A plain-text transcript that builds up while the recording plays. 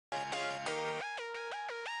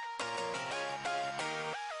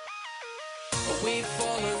We've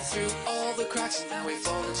fallen through all the cracks and now we've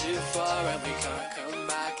fallen too far and we can't come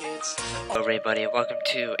back. Hello everybody, welcome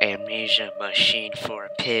to Amnesia Machine for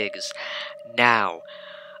Pigs. Now,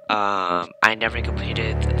 I never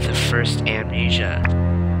completed the first Amnesia,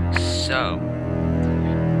 so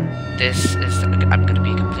I'm gonna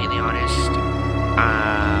be completely honest,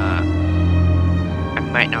 I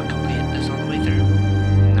might not complete this all the way through,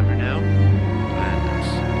 you never know, but let's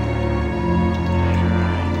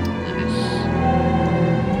try this.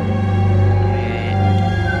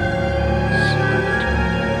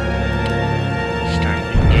 Start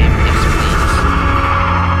new game, yes please.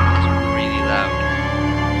 It's really loud.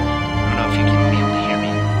 I don't know if you can be able to hear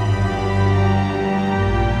me.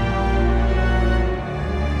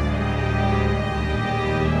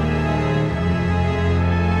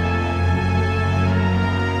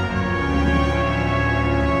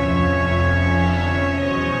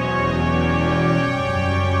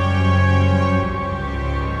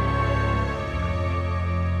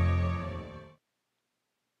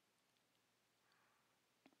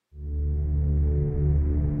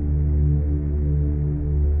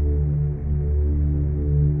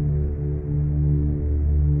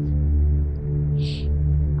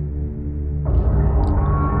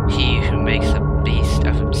 He who makes a beast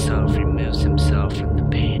of himself removes himself from the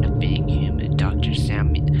pain of being human. Dr.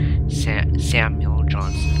 Samuel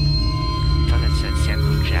Johnson. I thought that said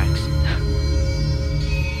Samuel Jackson.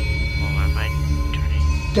 Well, am I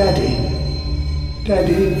turning?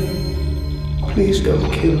 Daddy, please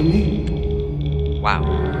don't kill me. Wow.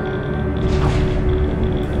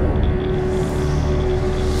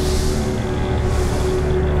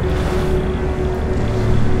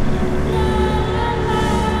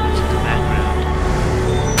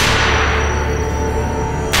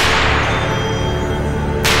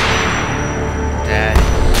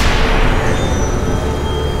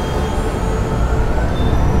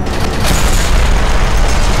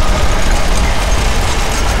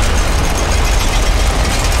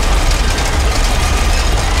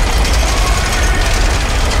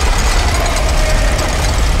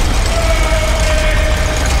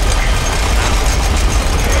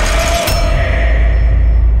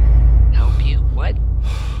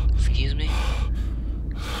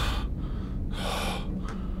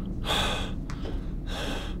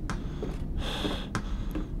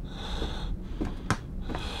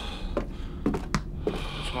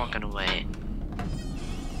 Walking away.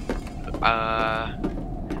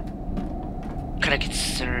 Kinda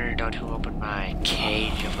concerned on who opened my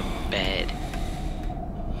cage of a bed.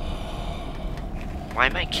 Why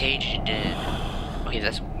am I caged in? Okay,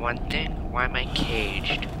 that's one thing. Why am I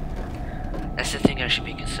caged? That's the thing I should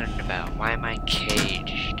be concerned about. Why am I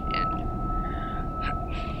caged in?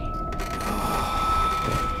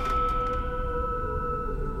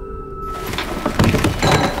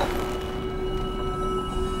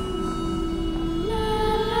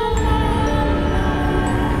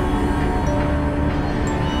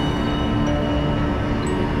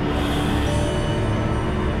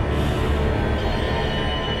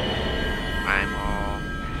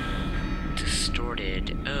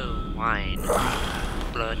 Oh, wine.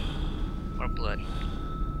 Blood. More blood.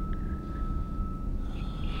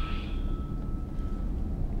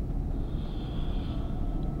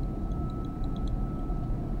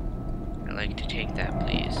 I'd like to take that,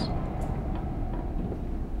 please.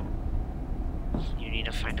 You need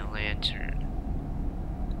to find a lantern.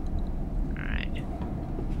 Alright.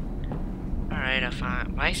 Alright, I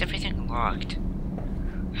found. Why is everything locked?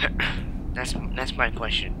 That's my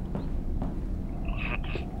question.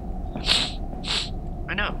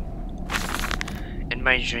 I know. In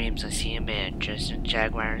my dreams, I see a man dressed in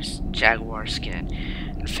jaguar skin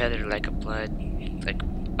and feathered like a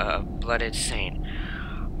blooded saint.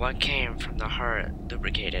 What came from the heart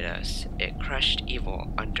lubricated us. It crushed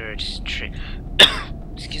evil under its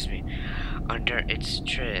excuse me, under its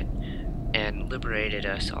tread, and liberated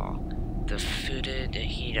us all. The footed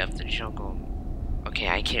heat of the jungle. Okay,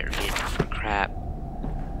 I can't read for crap.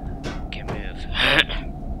 Can't move.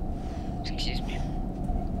 Excuse me.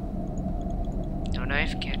 No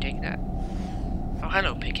knife, can't take that. Oh,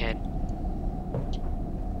 hello, pighead.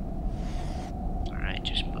 Alright,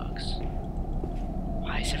 just bugs.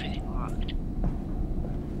 Why is everything locked?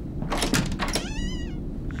 Alright,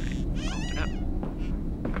 open up.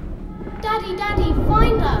 Daddy,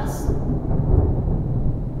 find us!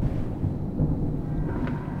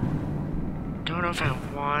 Don't know if I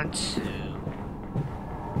want to.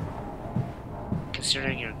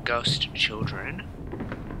 Considering your ghost children.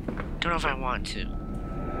 Don't know if I want to.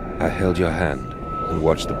 I held your hand and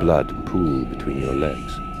watched the blood pool between your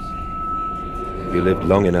legs. You lived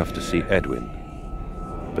long enough to see Edwin,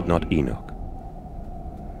 but not Enoch.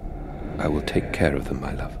 I will take care of them,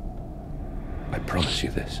 my love. I promise you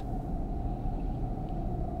this.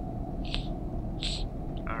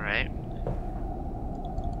 Alright.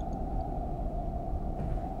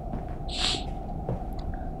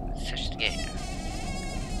 Let's touch the gate.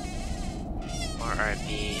 Or RB.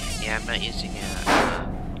 Yeah, I'm not using a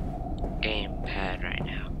gamepad right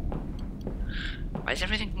now. Why is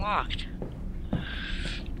everything locked?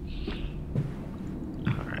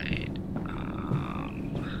 Alright.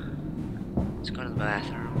 Let's go to the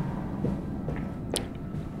bathroom.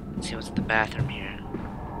 Let's see what's in the bathroom here.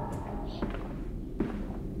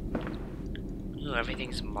 Ooh,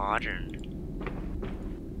 everything's modern.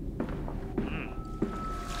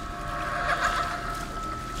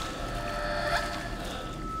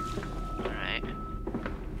 Alright.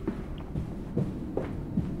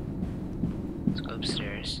 Let's go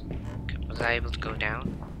upstairs. Was I able to go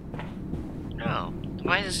down? No.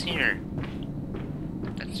 Why is this here?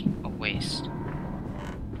 That's a waste.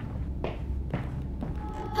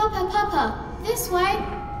 Papa, Papa, this way.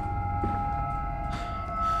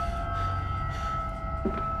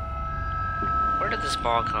 Where did this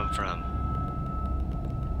ball come from?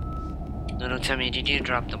 No, don't tell me, did you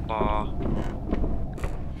drop the ball?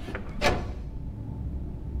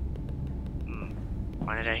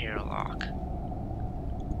 Why did I hear a lock?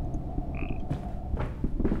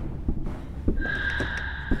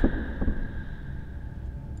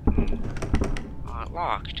 Oh, it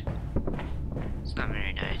locked. It's not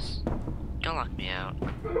very nice. Don't lock me out.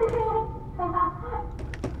 Oh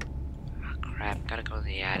crap, gotta go to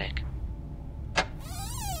the attic.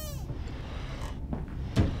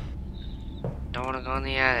 Don't wanna go in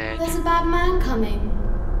the attic. There's a bad man coming.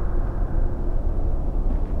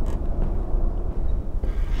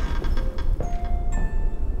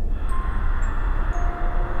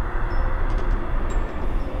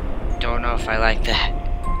 Don't know if I like that.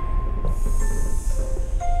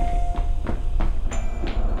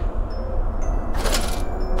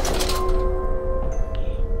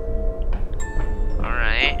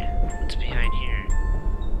 Alright, what's behind here?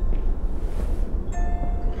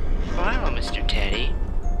 Oh, hello, Mr. Teddy.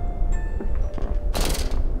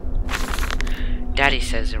 Daddy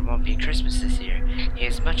says there won't be Christmas this year. He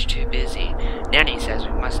is much too busy. Nanny says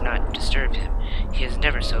we must not disturb him. He is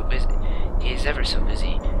never so busy. He is ever so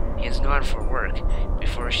busy. He is gone for work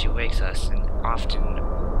before she wakes us, and often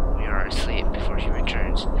we are asleep before she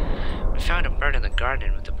returns. We found a bird in the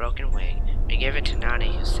garden with a broken wing. We gave it to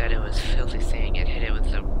Nani, who said it was a filthy thing, and hit it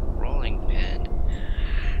with a rolling pin.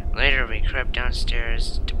 Later, we crept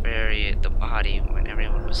downstairs to bury the body when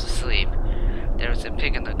everyone was asleep. There was a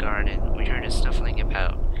pig in the garden. We heard it snuffling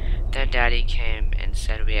about. Then Daddy came and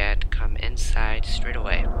said we had to come inside straight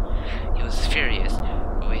away. He was furious,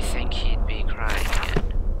 but we think he'd be crying again.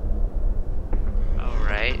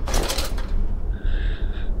 Alright.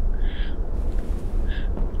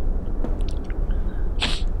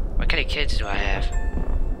 What kind of kids do I have?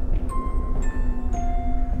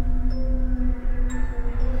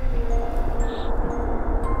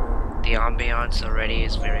 The ambiance already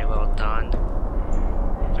is very well done.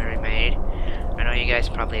 Very made. I know you guys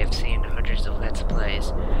probably have seen hundreds of Let's Plays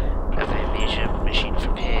of Amnesia Machine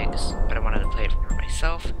for Pigs, but I wanted to play it for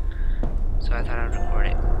myself, so I thought I'd record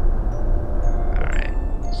it. Alright,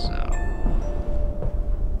 so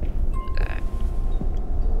do that.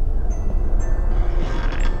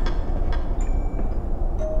 Alright.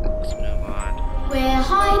 Let's move on. We're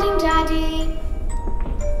hiding, Daddy.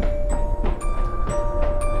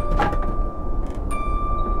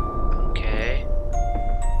 Okay.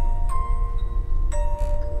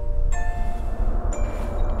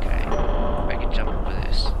 Okay, I can jump over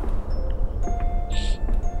this.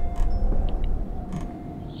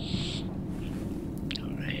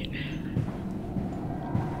 Alright.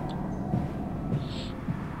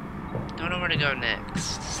 Don't know where to go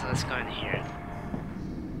next, so let's go in here.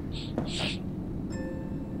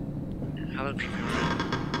 Hello, people.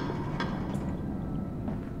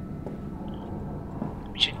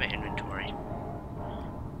 Let me check my inventory.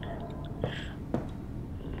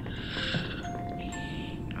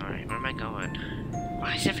 Alright, where am I going?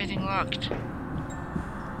 Why is everything locked?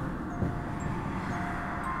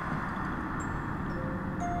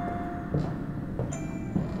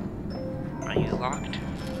 Are you locked?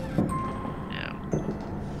 No.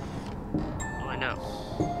 Oh, I know.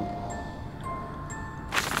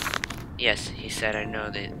 Yes, he said I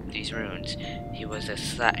know these runes. He was a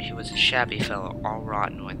shabby fellow, all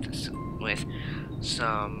rotten with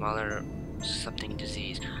some other something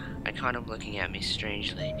disease. I caught him looking at me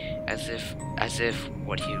strangely, as if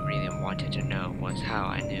what he really wanted to know was how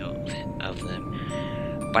I knew of them.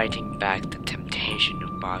 biting back the temptation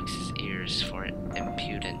of boxing his ears for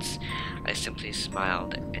impudence, I simply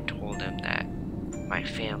smiled and told him that my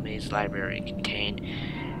family's library contained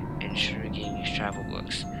intriguing travel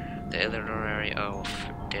books. The illiterate oaf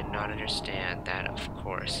did not understand that, of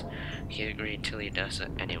course. He agreed till he does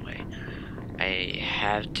it anyway. I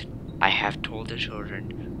have told the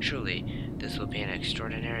children, truly, this will be an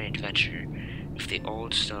extraordinary adventure. If the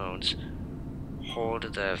old stones hold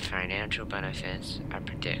the financial benefits I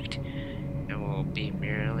predict, it will be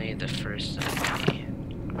merely the first of many.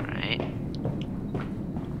 Alright.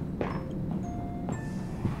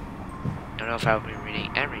 Don't know if I'll be reading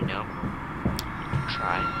every note.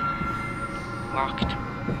 Try. Locked.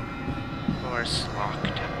 Of course,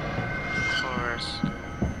 locked. Of course.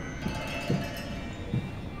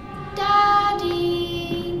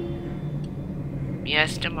 Daddy!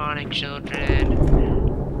 Yes, demonic children.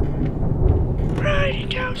 Right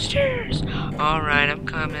downstairs. Alright, I'm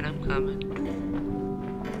coming.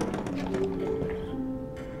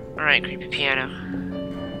 Alright, creepy piano.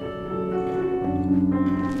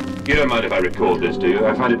 You don't mind if I record this, do you?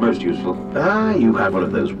 I find it most useful. Ah, you have one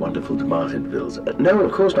of those wonderful tomato pills. No,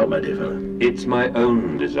 of course not, my dear fellow. It's my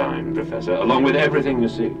own design, Professor, along with everything you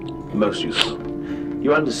see. Most useful.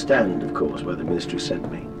 You understand, of course, why the ministry sent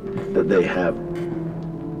me. That they have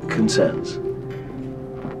concerns.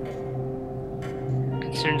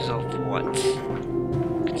 Concerns of what?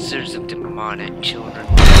 Concerns of demonic children.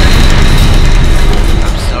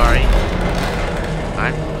 I'm sorry.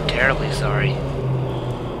 I'm terribly sorry.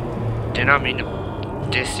 Did not mean to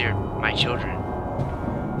diss my children.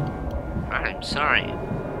 I'm sorry.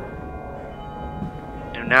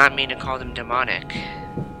 Do not mean to call them demonic.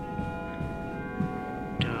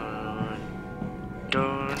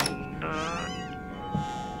 Dun.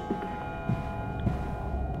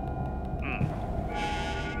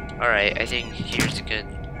 Alright, I think here's a good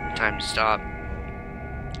time to stop.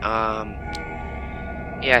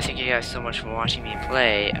 Yeah, thank you guys so much for watching me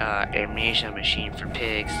play Amnesia Machine for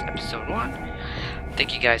Pigs episode 1.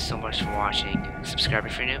 Thank you guys so much for watching. Subscribe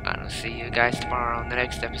if you're new, and I'll see you guys tomorrow on the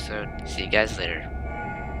next episode. See you guys later.